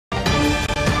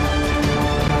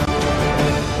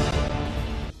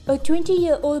A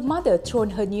 20-year-old mother thrown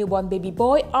her newborn baby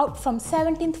boy out from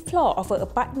 17th floor of her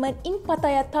apartment in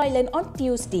Pattaya, Thailand on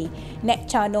Tuesday.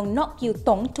 Netchanong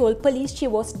Nokyutong told police she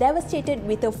was devastated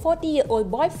with her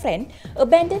 40-year-old boyfriend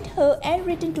abandoned her and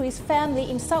returned to his family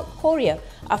in South Korea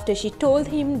after she told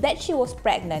him that she was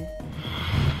pregnant.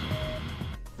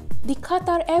 The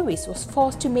Qatar Airways was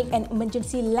forced to make an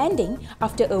emergency landing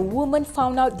after a woman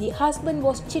found out the husband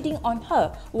was cheating on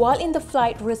her while in the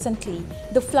flight recently.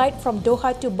 The flight from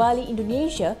Doha to Bali,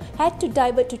 Indonesia had to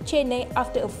divert to Chennai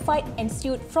after a fight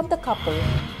ensued from the couple.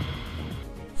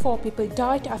 4 people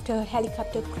died after a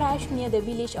helicopter crashed near the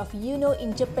village of Yuno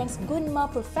in Japan's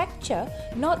Gunma Prefecture,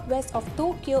 northwest of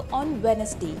Tokyo on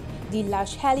Wednesday. The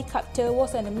large helicopter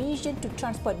was on a mission to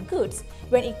transport goods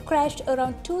when it crashed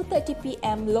around 2:30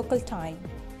 p.m. local time.